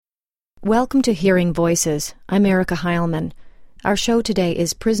Welcome to Hearing Voices. I'm Erica Heilman. Our show today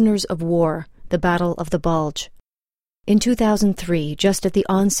is Prisoners of War, the Battle of the Bulge. In 2003, just at the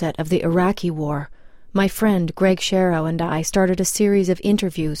onset of the Iraqi War, my friend Greg Sharrow and I started a series of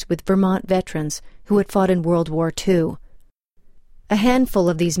interviews with Vermont veterans who had fought in World War II. A handful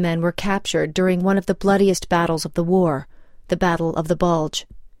of these men were captured during one of the bloodiest battles of the war, the Battle of the Bulge.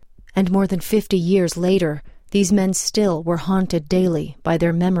 And more than 50 years later, these men still were haunted daily by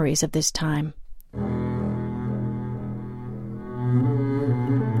their memories of this time.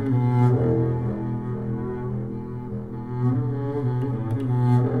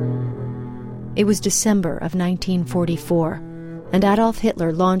 It was December of 1944, and Adolf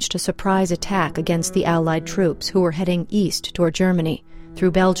Hitler launched a surprise attack against the Allied troops who were heading east toward Germany,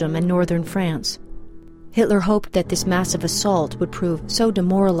 through Belgium and northern France. Hitler hoped that this massive assault would prove so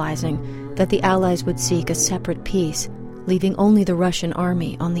demoralizing that the Allies would seek a separate peace, leaving only the Russian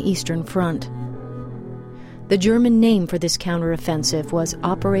army on the Eastern Front. The German name for this counteroffensive was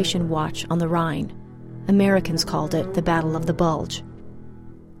Operation Watch on the Rhine. Americans called it the Battle of the Bulge.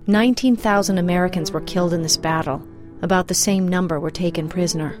 19,000 Americans were killed in this battle. About the same number were taken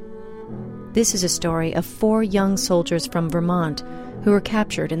prisoner. This is a story of 4 young soldiers from Vermont who were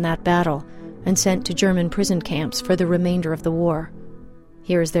captured in that battle and sent to German prison camps for the remainder of the war.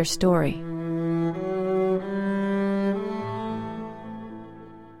 Here is their story.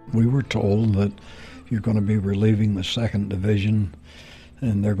 We were told that you're going to be relieving the 2nd Division,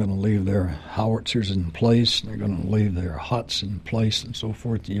 and they're going to leave their howitzers in place, they're going to leave their huts in place and so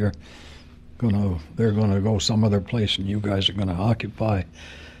forth. They're going to go some other place, and you guys are going to occupy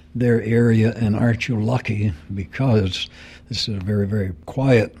their area. And aren't you lucky, because this is a very, very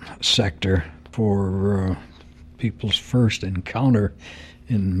quiet sector for people's first encounter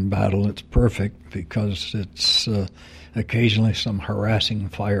in battle. It's perfect because it's occasionally some harassing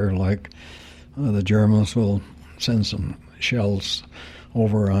fire, like the Germans will send some shells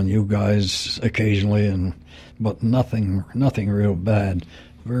over on you guys occasionally, but nothing real bad.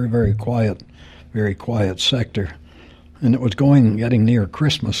 Very, very quiet sector. And it was getting near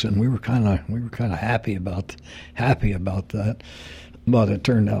Christmas, and we were kind of happy about that. But it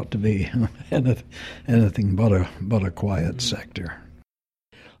turned out to be anything but a quiet sector.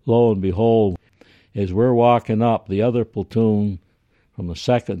 Lo and behold, as we're walking up, the other platoon from the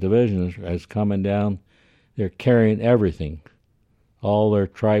 2nd Division is coming down. They're carrying everything, all their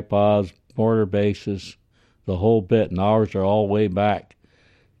tripods, mortar bases, the whole bit, and ours are all way back,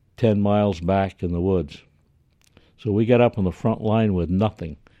 10 miles back in the woods. So we got up on the front line with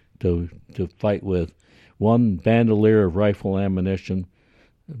nothing to fight with. 1 bandolier of rifle ammunition,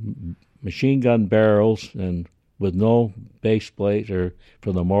 machine gun barrels, and with no base plate or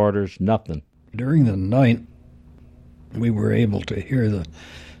for the mortars, nothing. During the night, we were able to hear the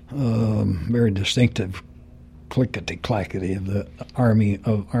very distinctive clickety-clackety of the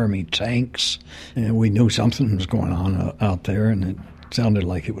army tanks, and we knew something was going on out there, and it sounded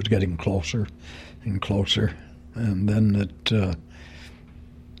like it was getting closer and closer. And then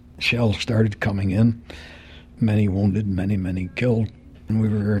shells started coming in, many wounded, many killed, and we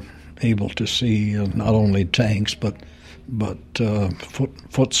were able to see not only tanks but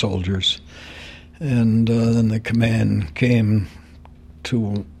foot soldiers. And then the command came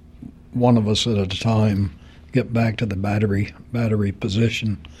to one of us at a time, get back to the battery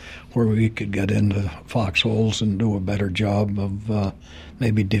position where we could get into foxholes and do a better job of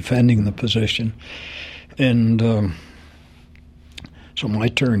maybe defending the position. And so my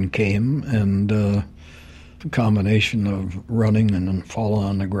turn came, and the combination of running and then falling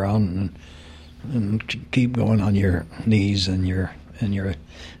on the ground and keep going on your knees and your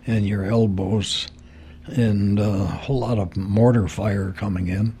elbows, and a whole lot of mortar fire coming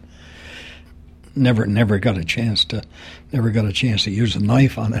in. Never got a chance to use a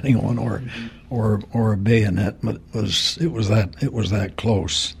knife on anyone or a bayonet, but it was that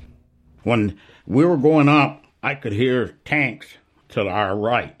close. When we were going up, I could hear tanks to our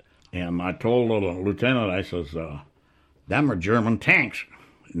right, and I told the lieutenant, I says, them are German tanks,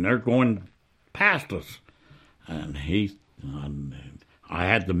 and they're going past us. And I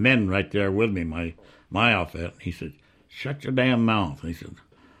had the men right there with me, my outfit. He said, shut your damn mouth. He said,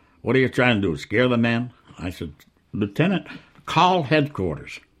 what are you trying to do, scare the men? I said, Lieutenant, call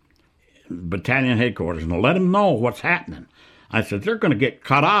headquarters, battalion headquarters, and let them know what's happening. I said, they're going to get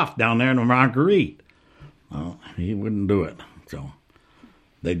cut off down there in the Marguerite. Well, he wouldn't do it. So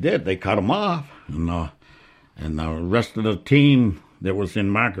they did. They cut him off. And the rest of the team that was in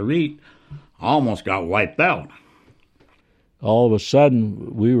Marguerite almost got wiped out. All of a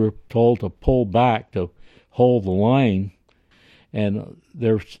sudden, we were told to pull back to hold the line. and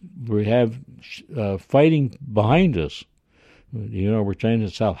we have fighting behind us. We're saying to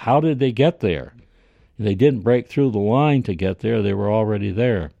ourselves, how did they get there? They didn't break through the line to get there. They were already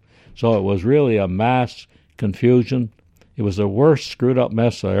there. So it was really a mass confusion. It was the worst screwed up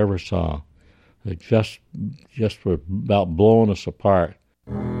mess I ever saw. It just were about blowing us apart.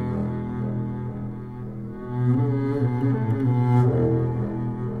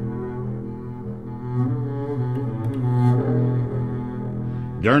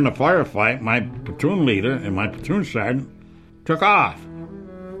 During the firefight, my platoon leader and my platoon sergeant took off.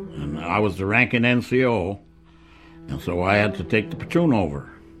 And I was the ranking NCO, and so I had to take the platoon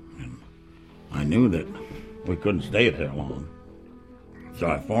over. And I knew that we couldn't stay there long. So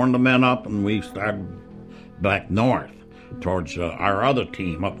I formed the men up, and we started back north towards our other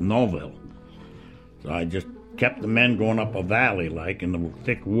team up in Noville. So I just kept the men going up a valley, like in the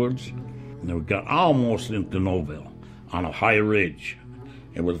thick woods, and we got almost into Noville on a high ridge.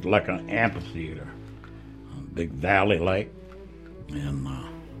 It was like an amphitheater, a big valley like, and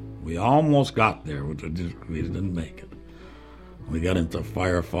we almost got there, but we didn't make it. We got into a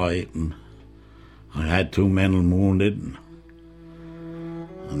firefight, and I had 2 men wounded,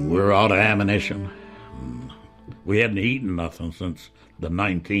 and we were out of ammunition. And we hadn't eaten nothing since the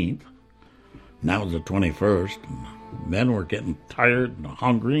 19th. Now it's the 21st, and men were getting tired and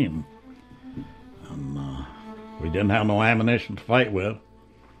hungry, and we didn't have no ammunition to fight with.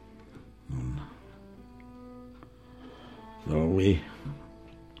 So we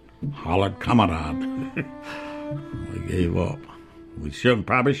hollered, "Kamerad." We gave up. We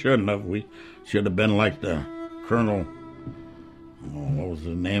probably shouldn't have. We should have been like the Colonel, what was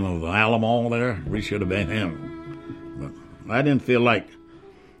the name of Alamo there? We should have been him. But I didn't feel like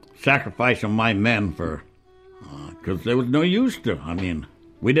sacrificing my men because there was no use to. I mean,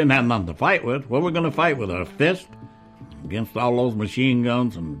 we didn't have nothing to fight with. What were we going to fight with, a fist? Against all those machine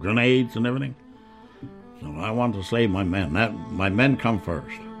guns and grenades and everything. So I wanted to save my men. My men come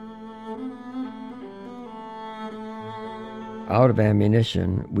first. Out of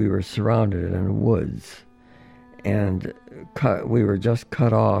ammunition, we were surrounded in the woods, and we were just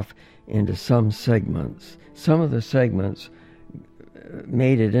cut off into some segments. Some of the segments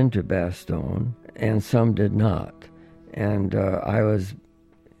made it into Bastogne, and some did not. And I was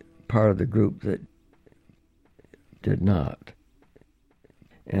part of the group that did not.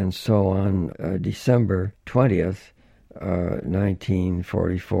 And so on December 20th,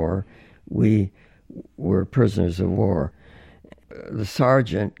 1944, we were prisoners of war. The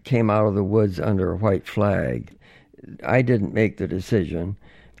sergeant came out of the woods under a white flag. I didn't make the decision.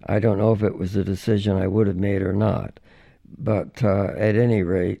 I don't know if it was a decision I would have made or not. But at any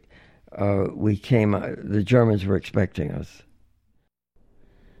rate, the Germans were expecting us.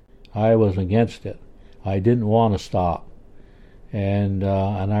 I was against it. I didn't want to stop. And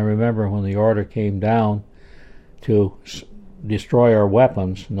I remember when the order came down to destroy our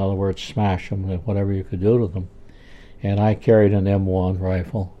weapons, in other words, smash them, whatever you could do to them. And I carried an M1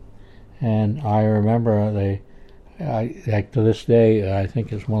 rifle. And I remember to this day, I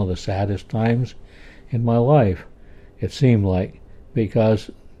think it's one of the saddest times in my life, it seemed like, because,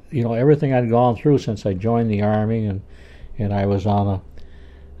 everything I'd gone through since I joined the Army, and I was on a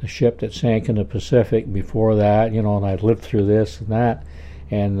ship that sank in the Pacific before that, and I'd lived through this and that,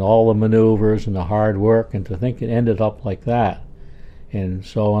 and all the maneuvers and the hard work, and to think it ended up like that. And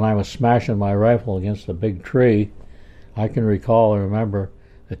so when I was smashing my rifle against a big tree, I can recall and remember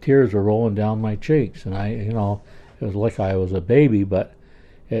the tears were rolling down my cheeks, and it was like I was a baby, but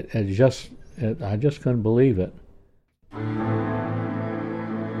I just couldn't believe it.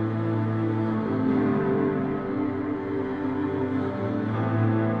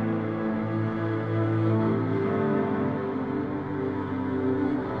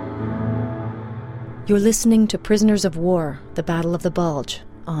 You're listening to Prisoners of War, The Battle of the Bulge,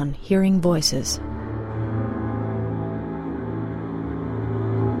 on Hearing Voices.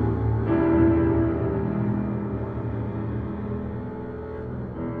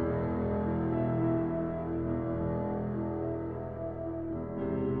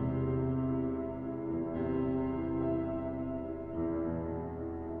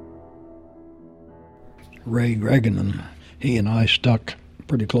 Ray Gregan, he and I stuck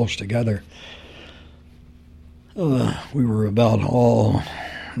pretty close together. We were about all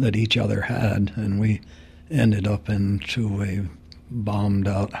that each other had, and we ended up into a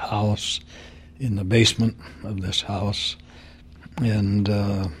bombed-out house in the basement of this house, and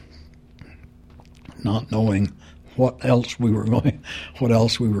not knowing what else we were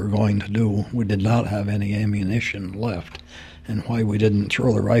going to do. We did not have any ammunition left, and why we didn't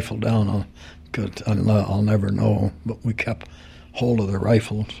throw the rifle down, I'll never know. But we kept hold of the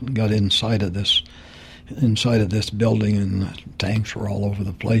rifles and got inside of this building, and the tanks were all over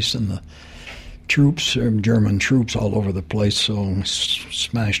the place, and the troops, German troops, all over the place. So we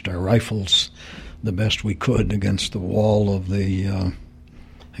smashed our rifles the best we could against the wall of the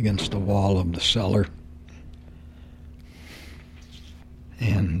cellar.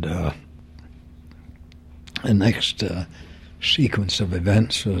 And the next sequence of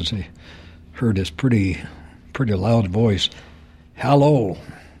events was he heard this pretty loud voice, "Hello."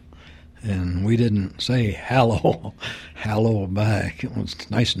 And we didn't say hello back. It was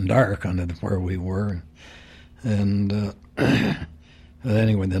nice and dark under where we were. And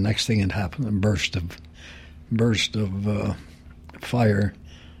anyway, the next thing that happened, a burst of fire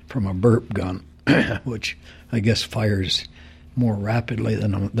from a burp gun, which I guess fires more rapidly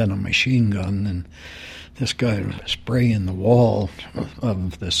than a machine gun. And this guy was spraying the wall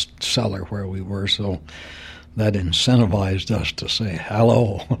of this cellar where we were, so that incentivized us to say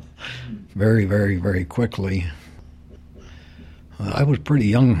hello very, very, very quickly. I was pretty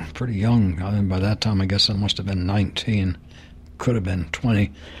young. By that time, I guess I must have been 19. Could have been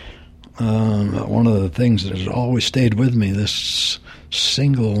 20. One of the things that has always stayed with me, this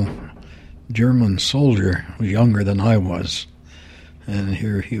single German soldier was younger than I was. And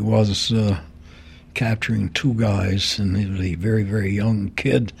here he was capturing two guys, and he was a very, very young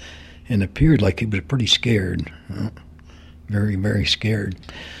kid, and appeared like he was pretty scared, very, very scared.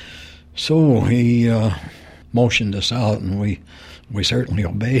 So he motioned us out, and we certainly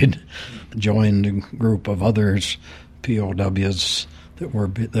obeyed, joined a group of others, POWs that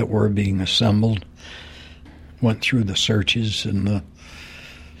were being assembled, went through the searches, and the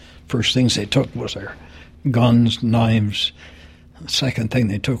first things they took was our guns, knives. The second thing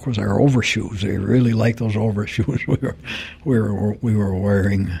they took was our overshoes. They really liked those overshoes we were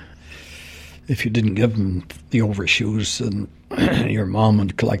wearing. If you didn't give them the overshoes, then your mom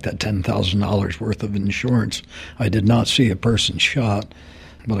would collect that $10,000 worth of insurance. I did not see a person shot,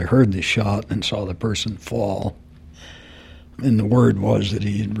 but I heard the shot and saw the person fall. And the word was that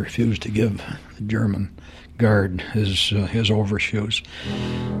he had refused to give the German guard his overshoes.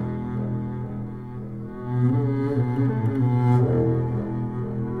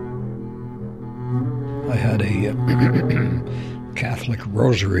 I had a Catholic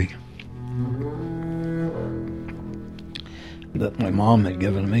rosary that my mom had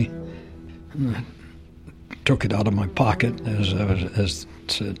given me. I took it out of my pocket as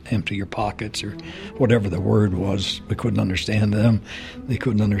said, empty your pockets, or whatever the word was. We couldn't understand them. They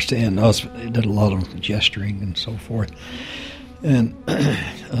couldn't understand us. They did a lot of gesturing and so forth. And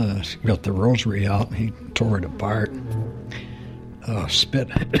got the rosary out, and he tore it apart, spit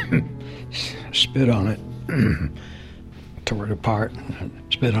on it, tore it apart,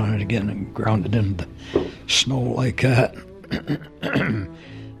 spit on it again, and ground it into the snow like that.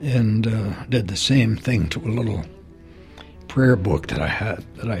 And did the same thing to a little prayer book that I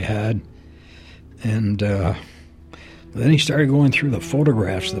had. And then he started going through the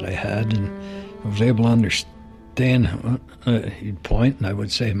photographs that I had, and I was able to understand. He'd point, and I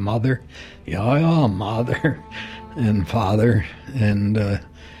would say, "Mother," yeah, mother, and father, and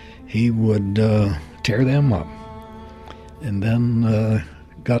he would tear them up. And then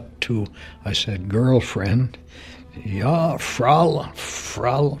got to, I said, "Girlfriend." Yeah, Fraulein,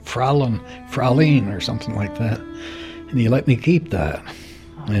 or something like that. And he let me keep that.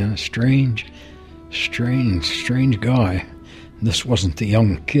 And a strange guy. This wasn't the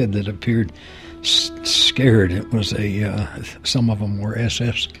young kid that appeared scared. It was some of them were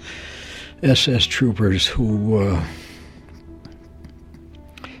SS troopers who were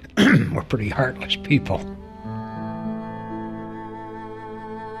pretty heartless people.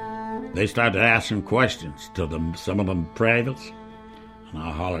 They started asking questions to them, some of them privates, and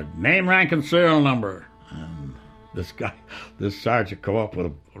I hollered, "Name, rank, and serial number." And this sergeant come up with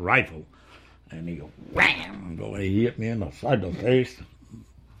a rifle, and he go, wham! He hit me in the side of the face,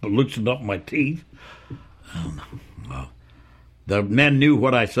 loosened up my teeth. And, the men knew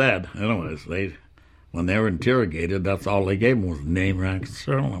what I said. Anyways, when they were interrogated, that's all they gave them was name, rank, and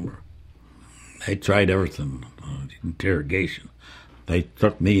serial number. They tried everything, interrogation. They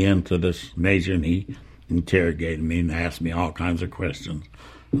took me into this major, and he interrogated me and asked me all kinds of questions.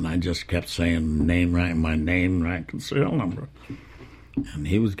 And I just kept saying my name, rank, and serial number. And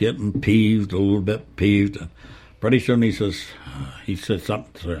he was getting a little bit peeved. And pretty soon he said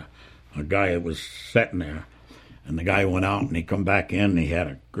something to a guy that was sitting there. And the guy went out, and he come back in, and he had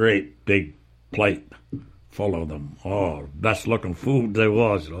a great big plate full of them. Oh, best looking food there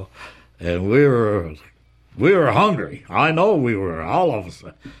was, And we were hungry. I know we were, all of us.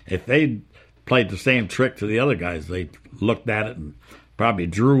 If they'd played the same trick to the other guys. They looked at it and probably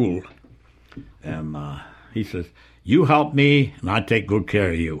drooled. And he says, "You help me, and I take good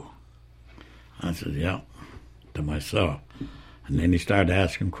care of you." I said, "Yeah," to myself. And then he started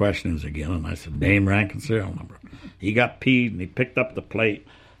asking questions again, and I said, "Name, rank, and serial number." He got peed, and he picked up the plate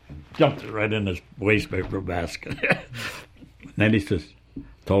and dumped it right in his wastepaper basket. And then he says,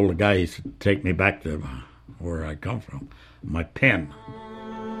 told the guy, he said, "Take me back to where I come from. My pen."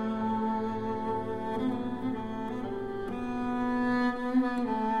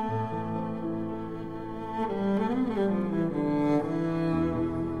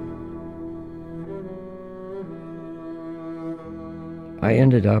 I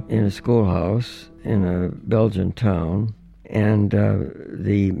ended up in a schoolhouse in a Belgian town, and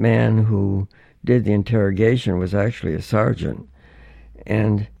the man who did the interrogation was actually a sergeant,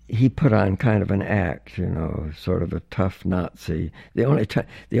 and he put on kind of an act, sort of a tough Nazi. The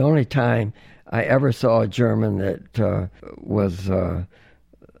only time I ever saw a German that was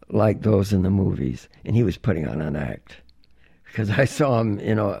like those in the movies, and he was putting on an act, because I saw him,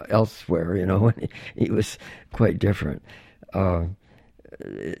 elsewhere, when he was quite different.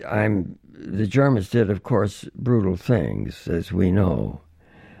 The Germans did, of course, brutal things, as we know.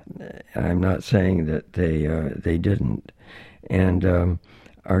 I'm not saying that they didn't. And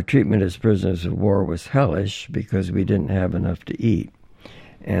our treatment as prisoners of war was hellish because we didn't have enough to eat.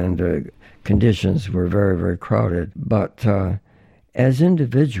 And conditions were very, very crowded. But as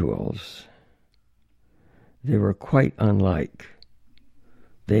individuals, they were quite unlike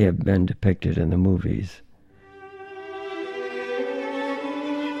they have been depicted in the movies.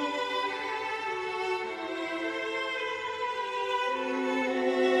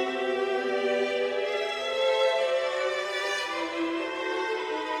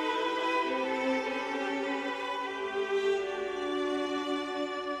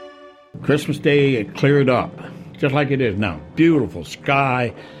 Christmas Day, it cleared up, just like it is now. Beautiful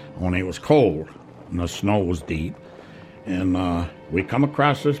sky, only it was cold, and the snow was deep. And we come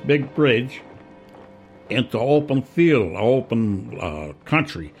across this big bridge into open field, open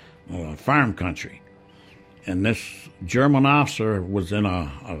country, farm country. And this German officer was in a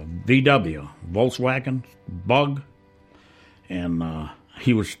VW, Volkswagen, bug, and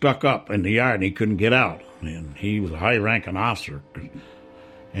he was stuck up in the yard and he couldn't get out. And he was a high-ranking officer.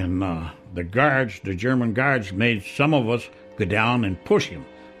 And the guards, the German guards, made some of us go down and push him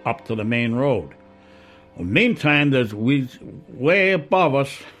up to the main road. Well, meantime, way above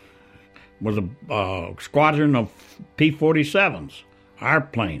us was a squadron of P-47s, our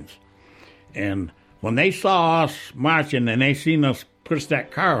planes. And when they saw us marching and they seen us push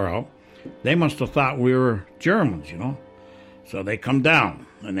that car out, they must have thought we were Germans, So they come down,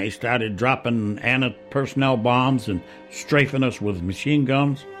 and they started dropping anti-personnel bombs and strafing us with machine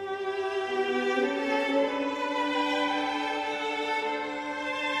guns.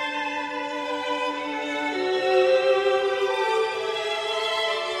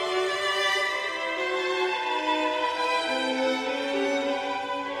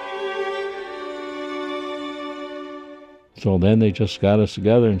 So then they just got us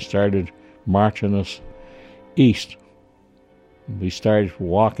together and started marching us east. We started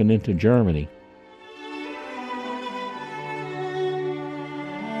walking into Germany.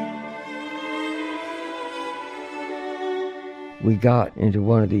 We got into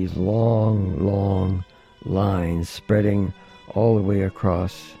one of these long, long lines spreading all the way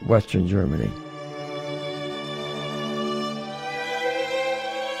across Western Germany.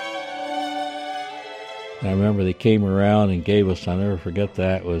 I remember they came around and gave us, I'll never forget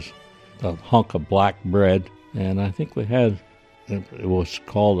that, was a hunk of black bread. And I think we had, it was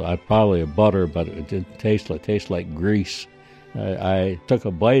called probably a butter, but it didn't taste like grease. I took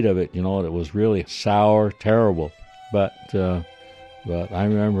a bite of it, and it was really sour, terrible. But I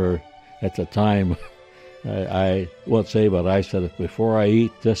remember at the time, I won't say, but I said, before I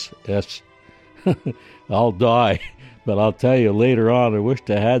eat this, I'll die. But I'll tell you later on, I wished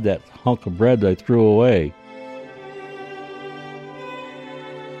I had that hunk of bread I threw away.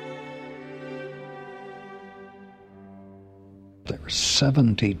 There were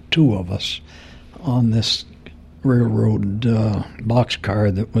 72 of us on this railroad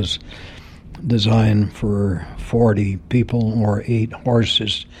boxcar that was designed for 40 people or 8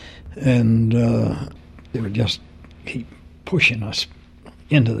 horses. And they would just keep pushing us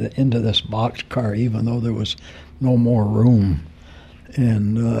into this boxcar, even though there was no more room,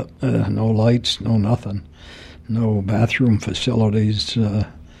 and no lights, no nothing, no bathroom facilities,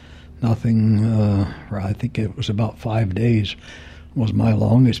 nothing. I think it was about 5 days was my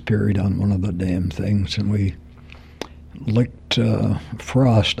longest period on one of the damn things, and we licked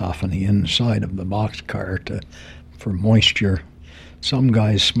frost off on the inside of the boxcar for moisture. Some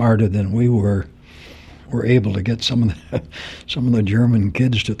guys smarter than we were able to get some of the German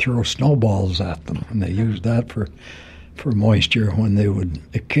kids to throw snowballs at them, and they used that for moisture. When they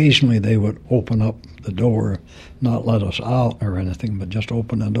would open up the door, not let us out or anything, but just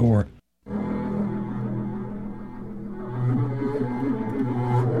open the door.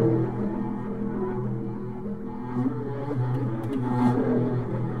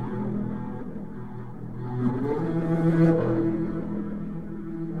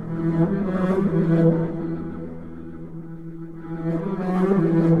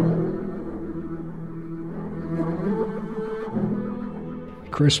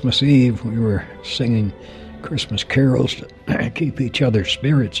 Christmas Eve, we were singing Christmas carols to keep each other's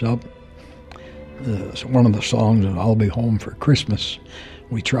spirits up. One of the songs, "I'll Be Home for Christmas,"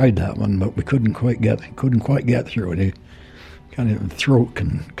 we tried that one, but we couldn't quite get through it. It kind of throat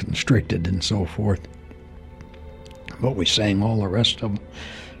constricted and so forth. But we sang all the rest of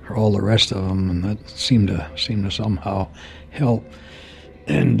them, and that seemed to somehow help.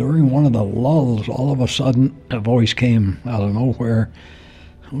 And during one of the lulls, all of a sudden, a voice came out of nowhere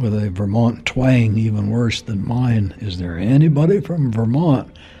with a Vermont twang even worse than mine. "Is there anybody from Vermont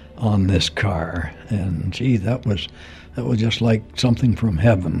on this car?" And gee, that was just like something from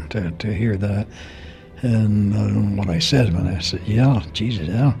heaven to hear that. And what I said, "Yeah, Jesus,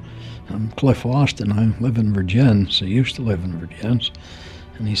 yeah, I'm Cliff Austin. I live in Virgins. I used to live in Virgins."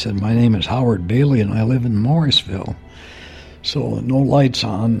 And he said, "My name is Howard Bailey, and I live in Morrisville." So no lights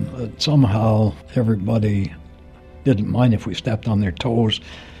on, but somehow everybody didn't mind if we stepped on their toes,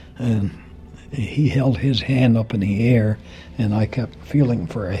 and he held his hand up in the air, and I kept feeling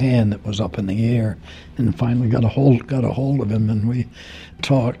for a hand that was up in the air, and finally got a hold of him, and we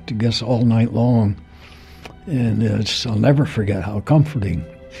talked, I guess, all night long. And I'll never forget how comforting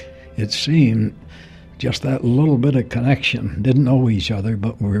it seemed, just that little bit of connection. Didn't know each other,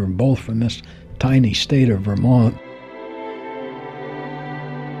 but we were both from this tiny state of Vermont.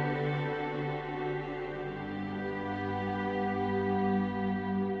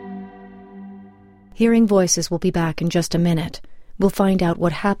 Hearing Voices will be back in just a minute. We'll find out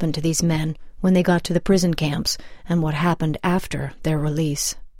what happened to these men when they got to the prison camps and what happened after their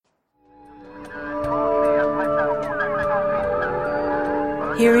release.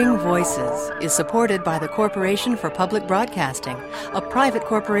 Hearing Voices is supported by the Corporation for Public Broadcasting, a private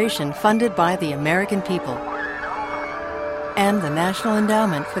corporation funded by the American people, and the National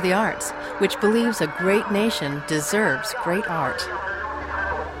Endowment for the Arts, which believes a great nation deserves great art.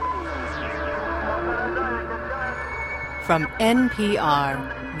 From NPR,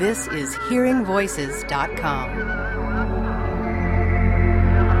 this is HearingVoices.com.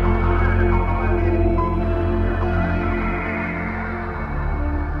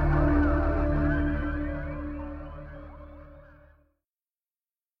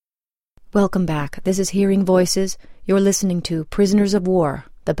 Welcome back. This is Hearing Voices. You're listening to Prisoners of War,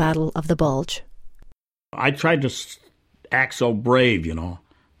 the Battle of the Bulge. I tried to act so brave,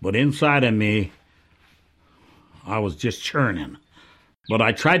 but inside of me, I was just churning. But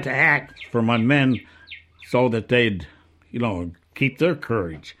I tried to act for my men so that they'd, keep their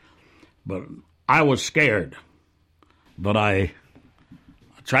courage. But I was scared. But I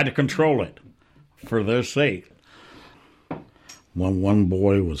tried to control it for their sake. When one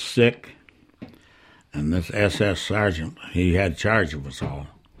boy was sick, and this SS sergeant, he had charge of us all.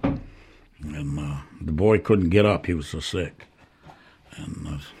 And the boy couldn't get up, he was so sick. And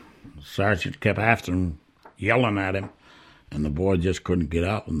the sergeant kept after him, yelling at him, and the boy just couldn't get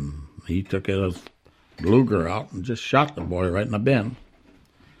up, and he took his Luger out and just shot the boy right in the bin.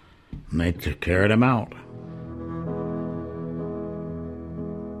 And they carried him out.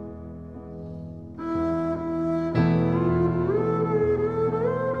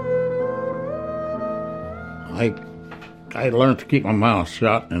 I learned to keep my mouth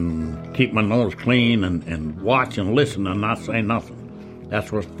shut and keep my nose clean and watch and listen and not say nothing.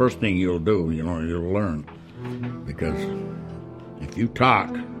 That's the first thing you'll do, you'll learn. Because if you talk,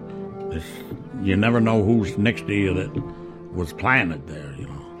 you never know who's next to you that was planted there,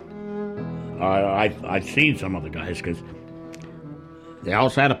 I've seen some of the guys because they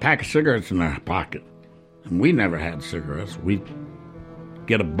also had a pack of cigarettes in their pocket. And we never had cigarettes. We'd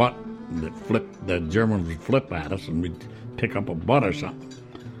get a butt the Germans would flip at us, and we'd pick up a butt or something.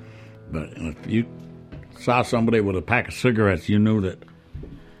 But if you saw somebody with a pack of cigarettes, you knew that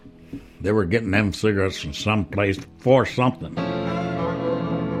they were getting them cigarettes from some place for something.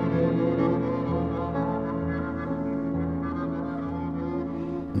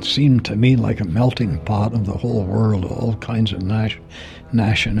 It seemed to me like a melting pot of the whole world, all kinds of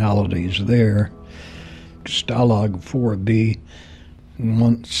nationalities there. Stalag 4B,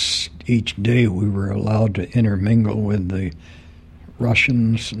 once each day we were allowed to intermingle with the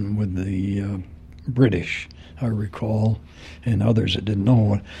Russians and with the British, I recall, and others that didn't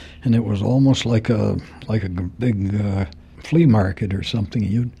know it. And it was almost like a big flea market or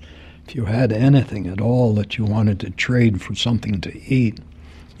something. If you had anything at all that you wanted to trade for something to eat,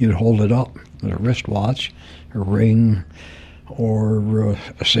 you'd hold it up with a wristwatch, a ring, or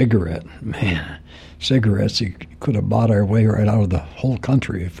a cigarette. Man, cigarettes, you could have bought our way right out of the whole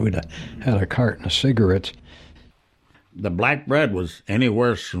country if we'd had a carton of cigarettes. The black bread was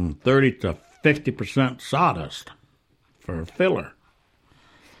anywhere from 30 to 50% sawdust for a filler.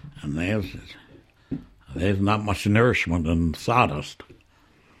 And there's not much nourishment in sawdust.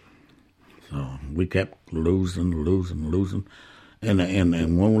 So we kept losing.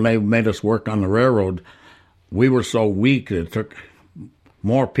 And when they made us work on the railroad, we were so weak that it took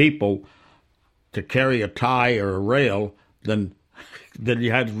more people to carry a tie or a rail than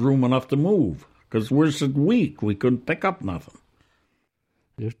you had room enough to move, because we're so weak we couldn't pick up nothing.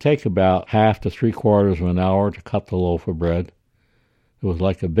 It would take about half to 3/4 of an hour to cut the loaf of bread. It was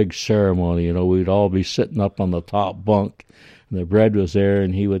like a big ceremony, We'd all be sitting up on the top bunk, and the bread was there,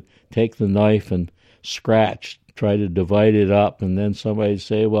 and he would take the knife and scratch, try to divide it up, and then somebody'd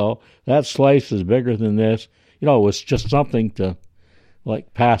say, well, that slice is bigger than this. It was just something to,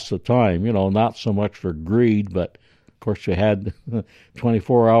 pass the time, not so much for greed, but, of course, you had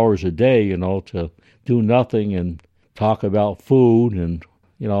 24 hours a day, to do nothing and talk about food and,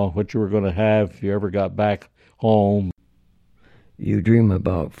 what you were going to have if you ever got back home. You dream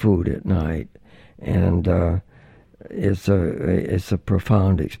about food at night, and it's a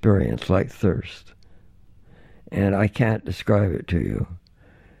profound experience, like thirst. And I can't describe it to you,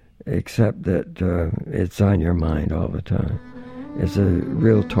 except that it's on your mind all the time. It's a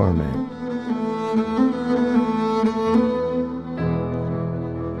real torment.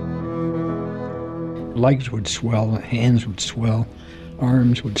 Legs would swell, hands would swell,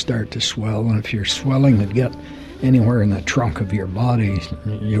 arms would start to swell, and if your swelling would get anywhere in the trunk of your body,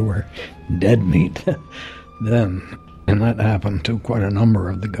 you were dead meat then. And that happened to quite a number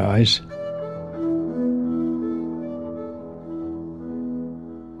of the guys.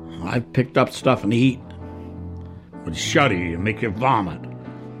 I picked up stuff and eat. It would shudder you and make you vomit.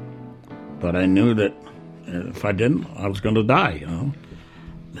 But I knew that if I didn't, I was going to die,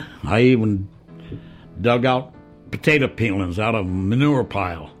 I even dug out potato peelings out of a manure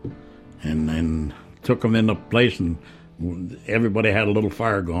pile and took them in the place, and everybody had a little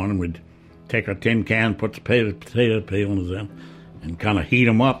fire going, and we'd take a tin can, put the potato peelings in, and kind of heat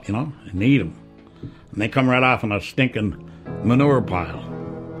them up, and eat them. And they come right off in a stinking manure pile.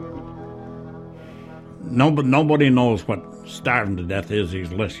 Nobody knows what starving to death is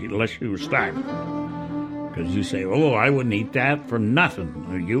unless you were starving. Because you say, oh, I wouldn't eat that for nothing.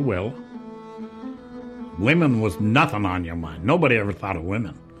 Or you will. Women was nothing on your mind. Nobody ever thought of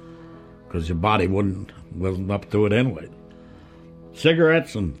women, because your body wasn't up to it anyway.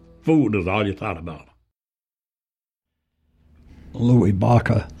 Cigarettes and food is all you thought about. Louis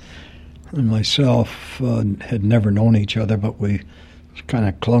Baca and myself had never known each other, but we kind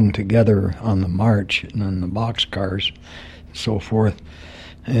of clung together on the march and on the boxcars and so forth.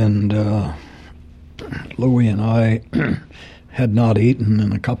 And Louis and I had not eaten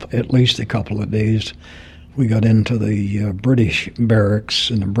in at least a couple of days. We got into the British barracks,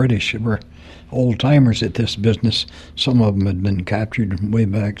 and the British were old-timers at this business. Some of them had been captured way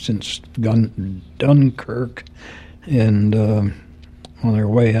back since Dunkirk, and on their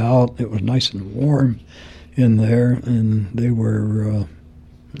way out, it was nice and warm in there, and they were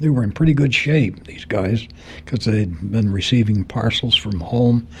in pretty good shape, these guys, because they'd been receiving parcels from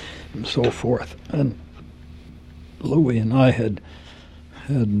home and so forth. And Louis and I had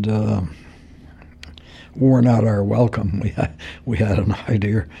worn out our welcome. We had an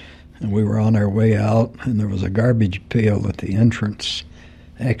idea, and we were on our way out, and there was a garbage pail at the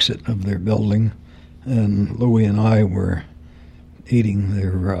exit of their building, and Louis and I were eating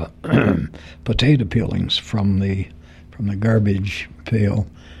their potato peelings from the garbage pail,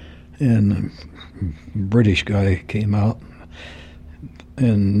 and a British guy came out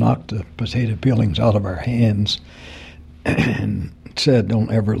and knocked the potato peelings out of our hands and said,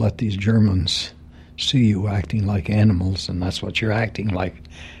 "Don't ever let these Germans see you acting like animals," and that's what you're acting like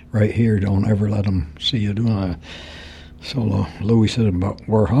right here. Don't ever let them see you doing that. So Louis said, "But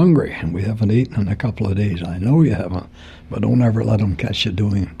we're hungry and we haven't eaten in a couple of days." "I know you haven't, but don't ever let them catch you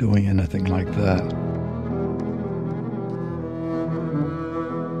doing anything like that."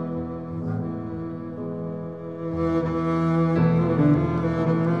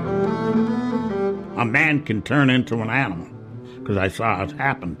 man can turn into an animal, because I saw it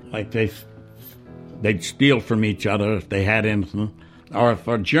happen. Like they'd steal from each other if they had anything, or if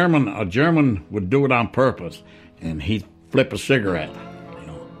a German would do it on purpose, and he'd flip a cigarette,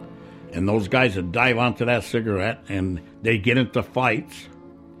 and those guys would dive onto that cigarette, and they'd get into fights,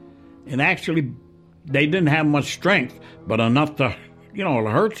 and actually they didn't have much strength, but enough to, to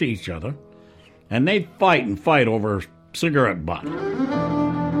hurt each other, and they'd fight over a cigarette butt.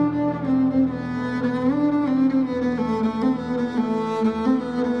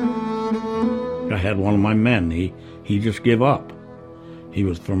 I had one of my men, he just gave up. He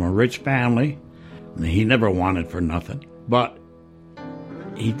was from a rich family, and he never wanted for nothing, but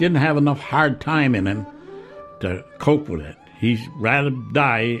he didn't have enough hard time in him to cope with it. He'd rather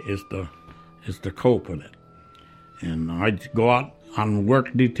die is to cope with it. And I'd go out on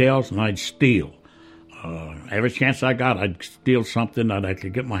work details and I'd steal. Every chance I got, I'd steal something that I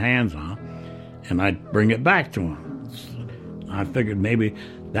could get my hands on, and I'd bring it back to him. I figured maybe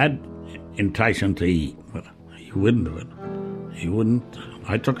that'd entice him to eat, but he wouldn't do it. He wouldn't.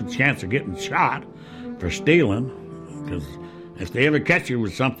 I took a chance of getting shot for stealing, because if they ever catch you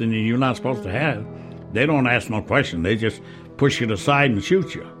with something that you're not supposed to have, they don't ask no question. They just push you aside and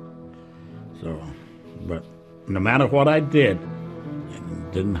shoot you. So, but no matter what I did,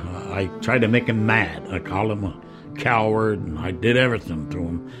 I tried to make him mad. I called him a coward, and I did everything to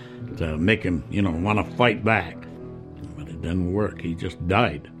him to make him, want to fight back. But it didn't work. He just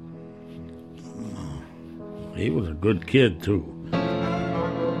died. He was a good kid, too.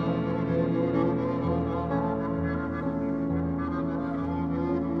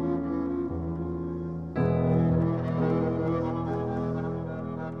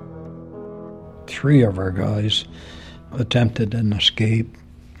 Three of our guys attempted an escape.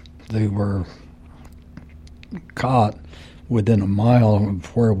 They were caught within a mile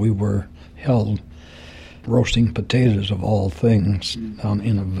of where we were held, roasting potatoes of all things, down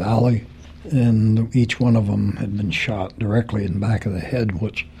in a valley. And each one of them had been shot directly in the back of the head,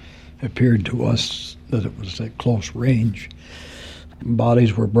 which appeared to us that it was at close range.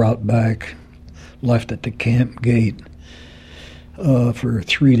 Bodies were brought back, left at the camp gate for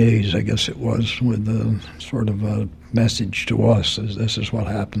 3 days, I guess it was, with sort of a message to us as this is what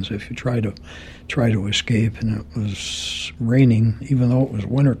happens if you try to escape. And it was raining, even though it was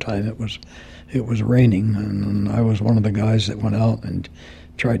wintertime. It was raining, and I was one of the guys that went out and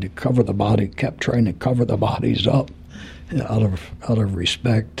tried to cover the body, kept trying to cover the bodies up out of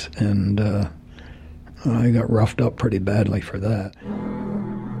respect, and I got roughed up pretty badly for that.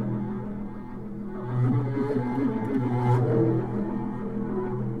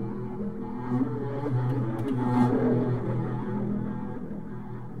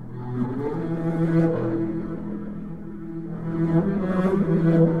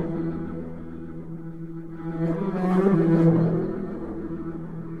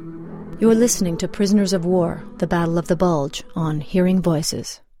 You're listening to Prisoners of War, The Battle of the Bulge, on Hearing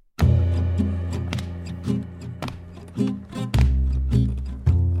Voices.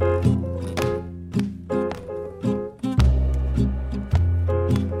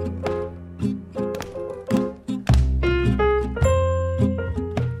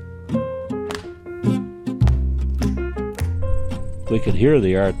 We could hear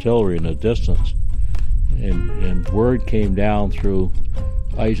the artillery in the distance, and word came down through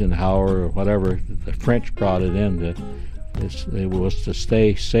Eisenhower or whatever. The French brought it in. It was to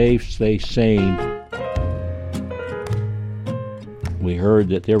stay safe, stay sane. We heard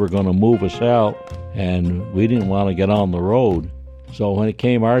that they were going to move us out, and we didn't want to get on the road. So when it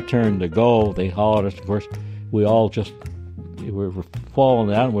came our turn to go, they hollered us. Of course, we were falling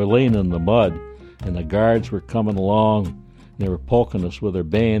down. We're laying in the mud, and the guards were coming along. And they were poking us with their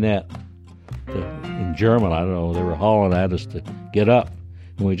bayonet. In German, I don't know, they were hollering at us to get up.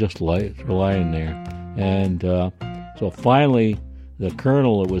 And we just were lying there. And so finally, the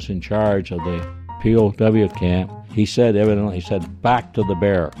colonel that was in charge of the POW camp, he said, back to the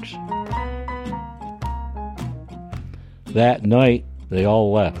barracks. That night, they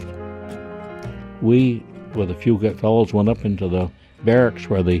all left. We, with a few fellows, went up into the barracks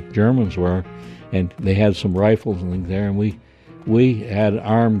where the Germans were, and they had some rifles and things there, and we had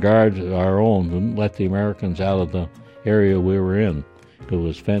armed guards of our own, didn't let the Americans out of the area we were in. It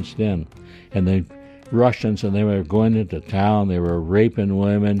was fenced in. And the Russians, and they were going into town, they were raping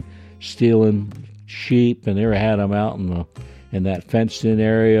women, stealing sheep, and they had them out in that fenced-in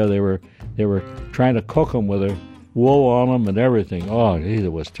area. They were trying to cook them with their wool on them and everything. Oh, geez,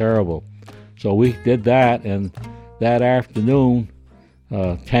 it was terrible. So we did that, and that afternoon,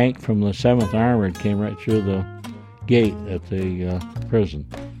 a tank from the 7th Armored came right through the gate at the prison.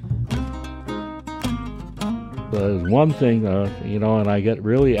 There's one thing, and I get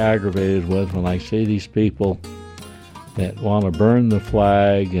really aggravated with when I see these people that want to burn the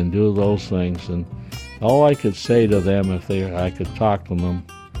flag and do those things. And all I could say to them, if I could talk to them,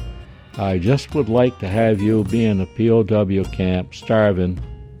 I just would like to have you be in a POW camp, starving,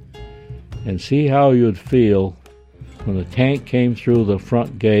 and see how you'd feel when a tank came through the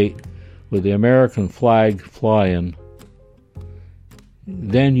front gate with the American flag flying.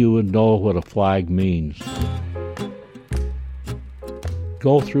 Then you would know what a flag means.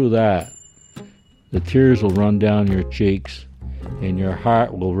 Go through that. The tears will run down your cheeks, and your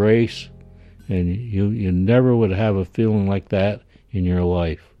heart will race, and you never would have a feeling like that in your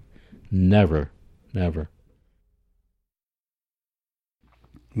life. Never, never.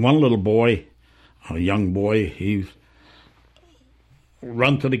 One little boy, a young boy, he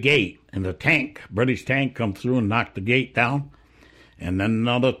run to the gate, and the tank, British tank, come through and knocked the gate down, and then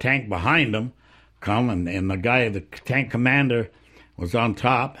another tank behind him come, and the guy, the tank commander, was on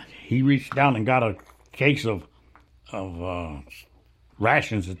top. He reached down and got a case of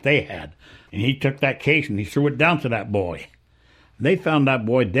rations that they had, and he took that case and he threw it down to that boy. They found that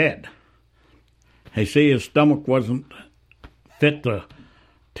boy dead. They say his stomach wasn't fit to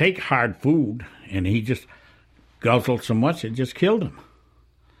take hard food, and he just guzzled so much it just killed him.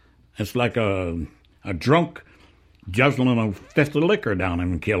 It's like a drunk guzzling a fifth of liquor down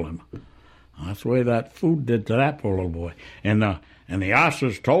him and kill him. That's the way that food did to that poor little boy. And the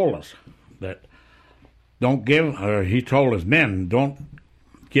officers told us that he told his men, don't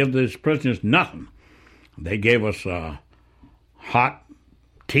give these prisoners nothing. They gave us hot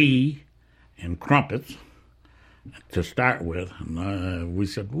tea and crumpets to start with. And we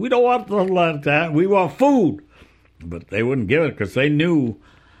said, we don't want nothing like that. We want food. But they wouldn't give it because they knew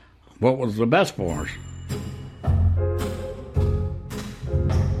what was the best for us.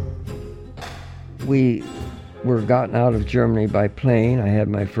 We were gotten out of Germany by plane. I had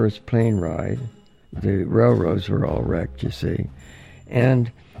my first plane ride. The railroads were all wrecked, you see.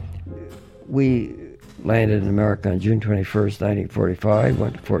 And we landed in America on June 21st, 1945,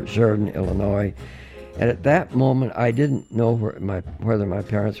 went to Fort Sheridan, Illinois. And at that moment, I didn't know whether my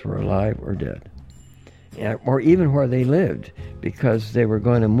parents were alive or dead, or even where they lived, because they were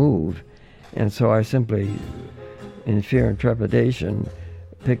going to move. And so I simply, in fear and trepidation,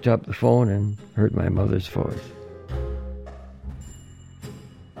 picked up the phone and heard my mother's voice.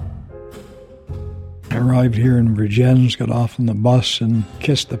 I arrived here in Virgins, got off on the bus and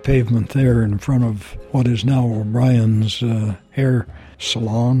kissed the pavement there in front of what is now O'Brien's hair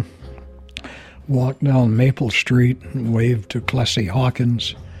salon. Walked down Maple Street and waved to Clessy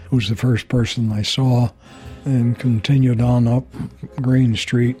Hawkins, who's the first person I saw, and continued on up Green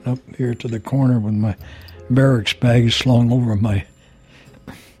Street, up here to the corner with my barracks bag slung over my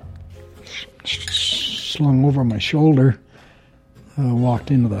shoulder. Walked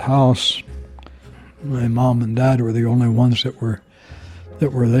into the house. My mom and dad were the only ones that were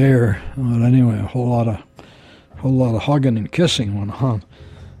there. But anyway, a whole lot of hugging and kissing went on.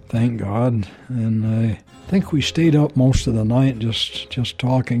 Thank God. And I think we stayed up most of the night just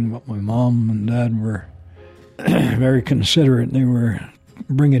talking. But my mom and dad were very considerate. They were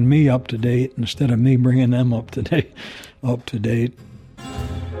bringing me up to date instead of me bringing them up to date.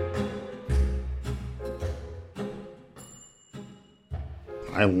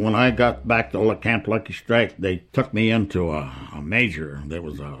 When I got back to Camp Lucky Strike, they took me into a major. There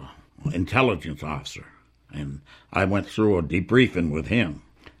was an intelligence officer, and I went through a debriefing with him.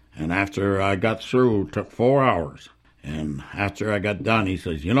 And after I got through, it took 4 hours. And after I got done, he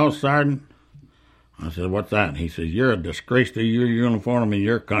says, "You know, Sergeant," I said, "What's that?" He says, "You're a disgrace to your uniform and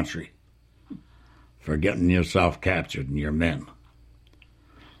your country for getting yourself captured and your men."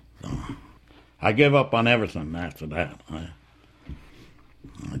 So I gave up on everything after that.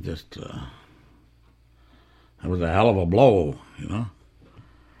 I just, it was a hell of a blow, you know.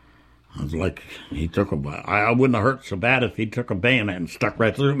 I was like, I wouldn't have hurt so bad if he took a bayonet and stuck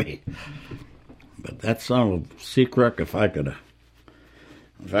right through me. But that son of a Seacrook, if I could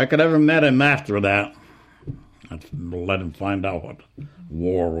ever met him after that, I'd let him find out what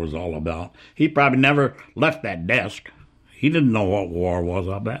war was all about. He probably never left that desk. He didn't know what war was,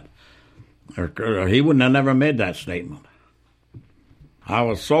 I bet. Or he wouldn't have never made that statement. I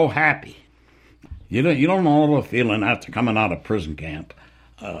was so happy. You don't know the feeling after coming out of prison camp,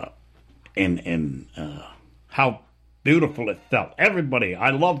 and how beautiful it felt. Everybody,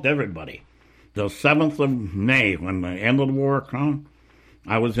 I loved everybody. The 7th of May, when the end of the war came,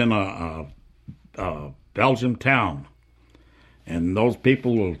 I was in a Belgian town, and those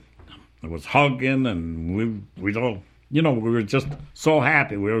people was hugging, and we all, we were just so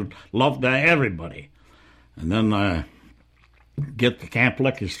happy. We loved everybody. And then I get the Camp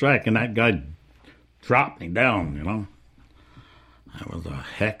Lucky Strike, and that guy dropped me down, you know. That was a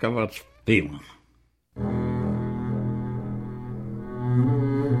heck of a feeling.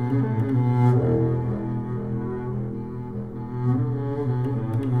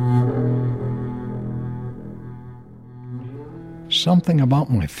 Something about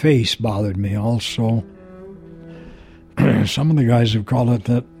my face bothered me also. Some of the guys have called it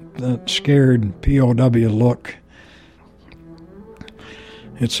that scared POW look.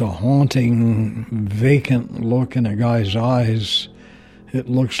 It's a haunting, vacant look in a guy's eyes. It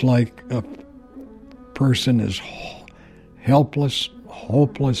looks like a person is helpless,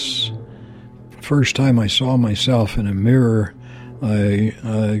 hopeless. First time I saw myself in a mirror,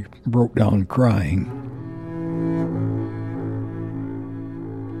 I broke down crying.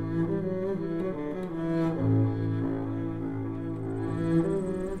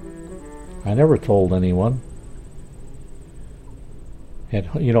 I never told anyone. At,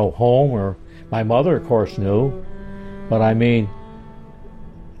 home, or my mother, of course, knew. But I mean,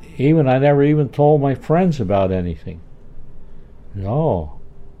 I never even told my friends about anything. No.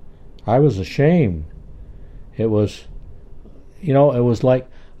 I was ashamed. It was, it was like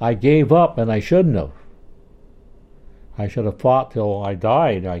I gave up and I shouldn't have. I should have fought till I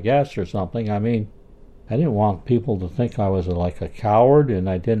died, I guess, or something. I mean, I didn't want people to think I was like a coward and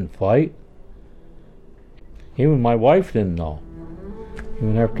I didn't fight. Even my wife didn't know.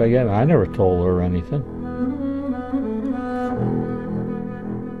 Even after I never told her anything.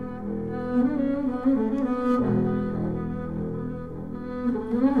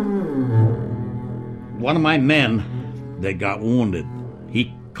 One of my men that got wounded,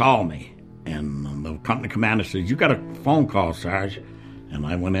 he called me, and the company commander says, "You got a phone call, Sarge?" And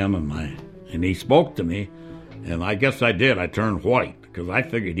I went in and he spoke to me, and I guess I did. I turned white because I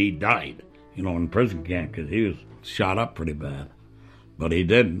figured he died, in prison camp, because he was shot up pretty bad. But he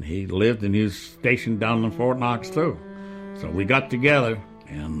didn't. He lived, and he was stationed down in Fort Knox, too. So we got together,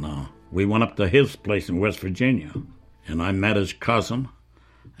 and we went up to his place in West Virginia. And I met his cousin,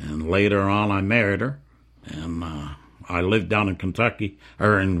 and later on I married her. And I lived down in Kentucky,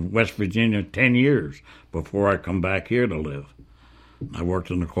 or in West Virginia, 10 years before I come back here to live. I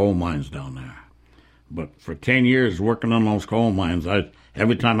worked in the coal mines down there. But for 10 years working on those coal mines,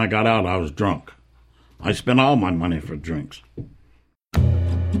 every time I got out, I was drunk. I spent all my money for drinks.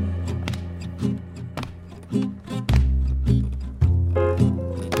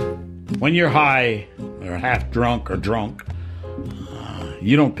 When you're high, or half drunk, or drunk,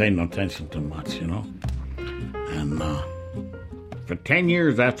 you don't pay no attention to much, And for 10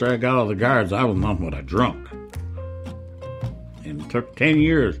 years after I got out of the Guards, I was nothing but a drunk. And it took 10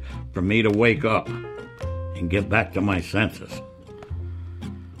 years for me to wake up and get back to my senses.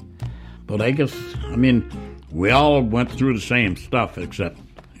 But I guess, we all went through the same stuff, except,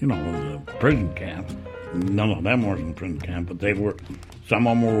 the prison camp. None of them were in prison camp, but some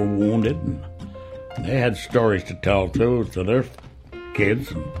of them were wounded, and they had stories to tell, too, to their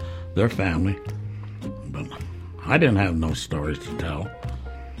kids and their family. But I didn't have no stories to tell.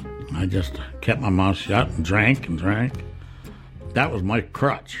 I just kept my mouth shut and drank and drank. That was my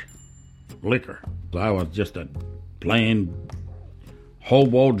crutch, liquor. I was just a plain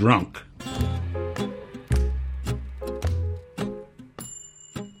hobo drunk.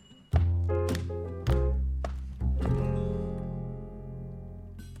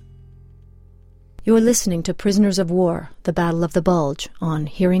 You are listening to Prisoners of War, The Battle of the Bulge, on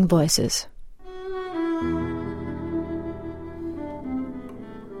Hearing Voices.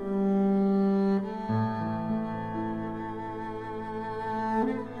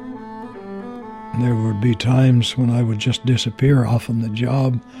 There would be times when I would just disappear off on the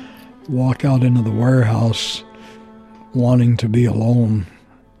job, walk out into the warehouse, wanting to be alone,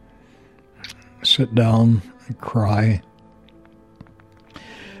 sit down and cry,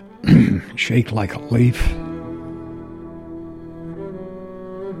 shake like a leaf.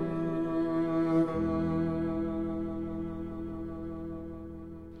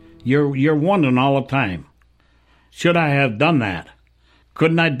 You're wondering all the time, should I have done that?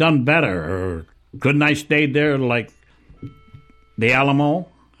 Couldn't I done better? Or couldn't I stayed there like the Alamo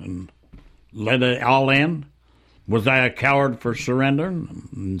and let it all end? Was I a coward for surrendering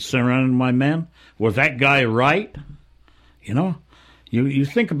and surrendering my men? Was that guy right? You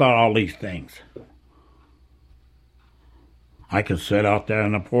think about all these things. I could sit out there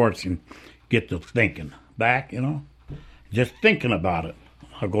on the porch and get to thinking back, just thinking about it.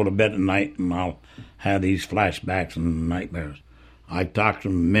 I'll go to bed at night and I'll have these flashbacks and nightmares. I talked to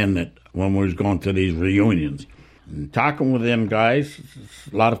men that when we was going to these reunions, And talking with them guys,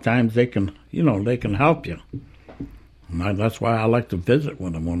 a lot of times they can help you. And that's why I like to visit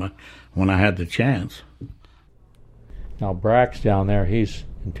with them when I had the chance. Now Brack's down there, he's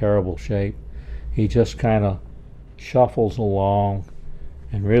in terrible shape. He just kind of shuffles along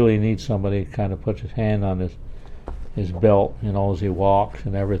and really needs somebody to kind of put his hand on his belt, as he walks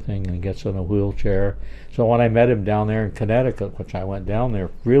and everything, and gets in a wheelchair. So when I met him down there in Connecticut, which I went down there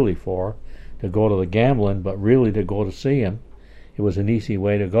really to go to the gambling, but really to go to see him, it was an easy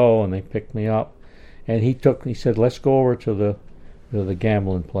way to go, and they picked me up. And he said, let's go over to the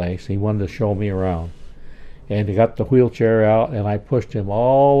gambling place. He wanted to show me around. And he got the wheelchair out, and I pushed him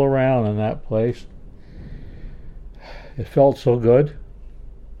all around in that place. It felt so good.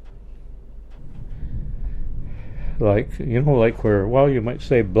 Like where, you might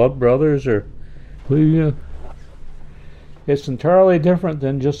say blood brothers, or it's entirely different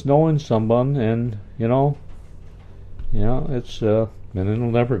than just knowing someone, and it's and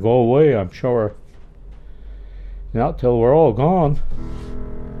it'll never go away, I'm sure. Not till we're all gone.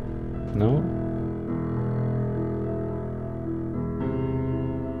 No.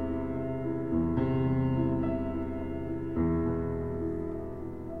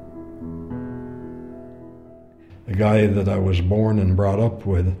 The guy that I was born and brought up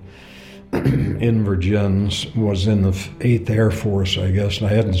with in Virgins was in the 8th Air Force, I guess, and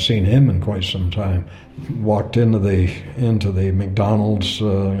I hadn't seen him in quite some time. Walked into the McDonald's,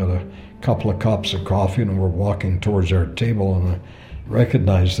 got a couple of cups of coffee, and we're walking towards our table, and I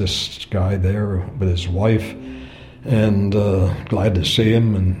recognized this guy there with his wife, and glad to see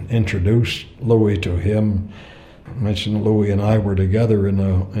him, and introduced Louis to him. I mentioned Louis and I were together in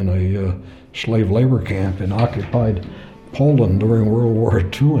a slave labor camp in occupied Poland during World War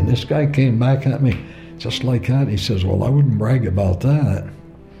II, and this guy came back at me just like that. He says, well, I wouldn't brag about that.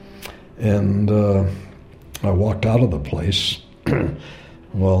 And I walked out of the place.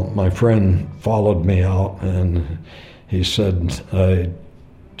 Well, my friend followed me out, and he said, I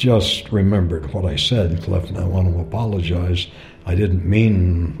just remembered what I said, Cliff, and I want to apologize. I didn't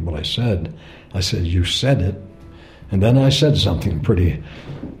mean what I said. I said, you said it. And then I said something pretty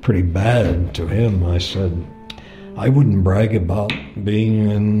bad to him. I said, I wouldn't brag about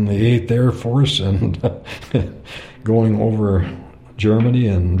being in the 8th Air Force and going over Germany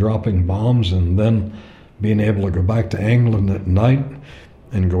and dropping bombs, and then being able to go back to England at night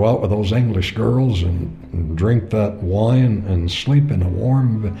and go out with those English girls and drink that wine and sleep in a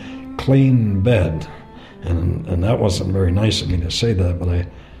warm, clean bed. And that wasn't very nice of me to say that, but I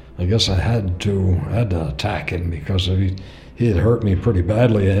guess I had to attack him because he had hurt me pretty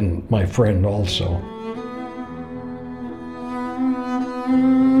badly, and my friend also.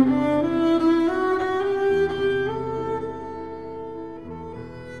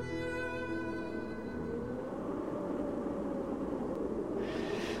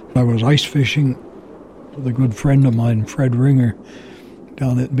 I was ice fishing with a good friend of mine, Fred Ringer,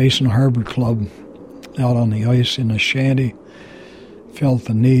 down at Basin Harbor Club, out on the ice in a shanty. Felt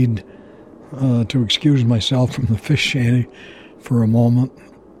the need to excuse myself from the fish shanty for a moment.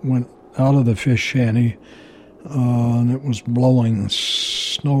 Went out of the fish shanty, and it was blowing.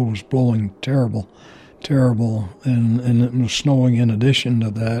 Snow was blowing terrible, and it was snowing in addition to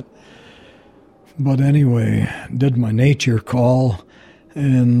that. But anyway, did my nature call,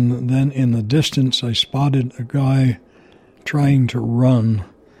 and then in the distance I spotted a guy trying to run,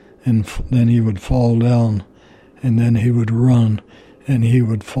 and then he would fall down, and then he would run, and he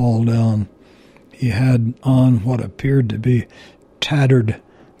would fall down. He had on what appeared to be tattered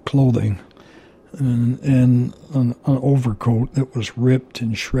clothing and an overcoat that was ripped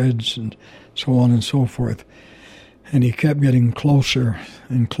in shreds and so on and so forth. And he kept getting closer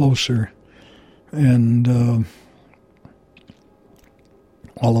and closer, and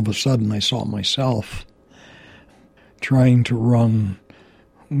all of a sudden I saw myself trying to run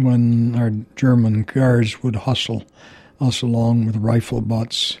when our German guards would hustle us along with rifle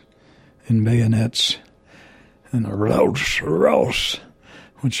butts and bayonets and a rouse,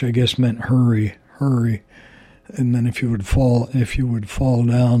 which I guess meant hurry. And then if you would fall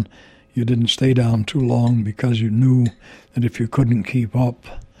down, you didn't stay down too long because you knew that if you couldn't keep up,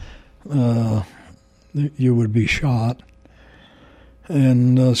 you would be shot.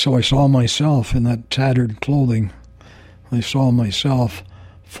 And so I saw myself in that tattered clothing. I saw myself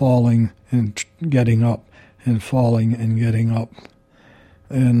falling and getting up and falling and getting up.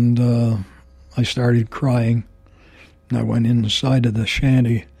 And I started crying. And I went inside of the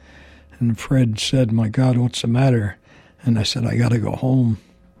shanty, and Fred said, "My God, what's the matter?" And I said, "I got to go home.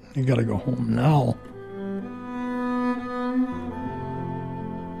 I got to go home now."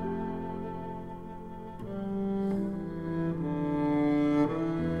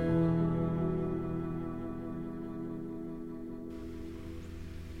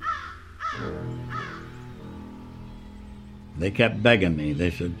 they kept begging me.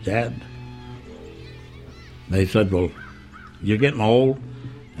 They said, Dad, they said, well, you're getting old,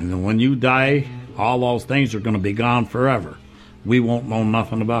 and then when you die, all those things are going to be gone forever. We won't know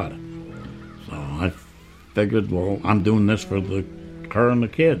nothing about it. So I figured, well, I'm doing this for her and the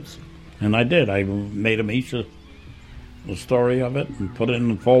kids. And I did. I made them each the story of it and put it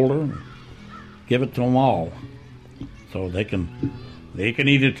in a folder and give it to them all. So they can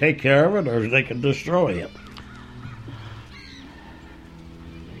either take care of it or they can destroy it.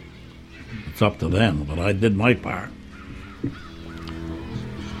 It's up to them, but I did my part.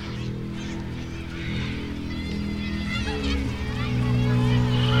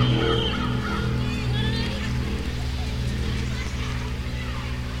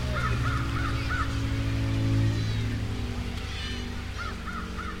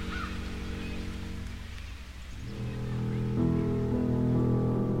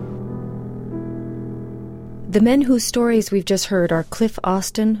 The men whose stories we've just heard are Cliff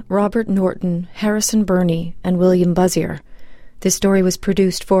Austin, Robert Norton, Harrison Burney, and William Buzzier. This story was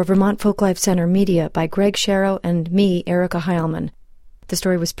produced for Vermont Folklife Center Media by Greg Sharrow and me, Erica Heilman. The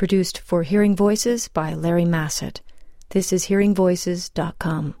story was produced for Hearing Voices by Larry Massett. This is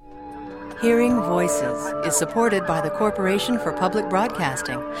HearingVoices.com. Hearing Voices is supported by the Corporation for Public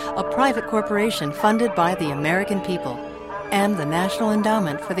Broadcasting, a private corporation funded by the American people, and the National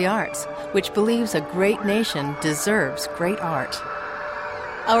Endowment for the Arts, which believes a great nation deserves great art.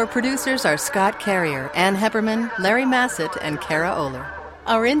 Our producers are Scott Carrier, Ann Heberman, Larry Massett, and Kara Oler.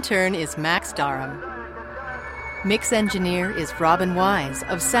 Our intern is Max Darham. Mix engineer is Robin Wise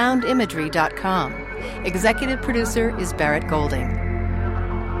of soundimagery.com. Executive producer is Barrett Golding.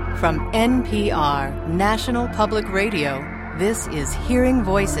 From NPR, National Public Radio, this is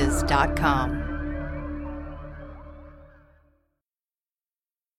HearingVoices.com.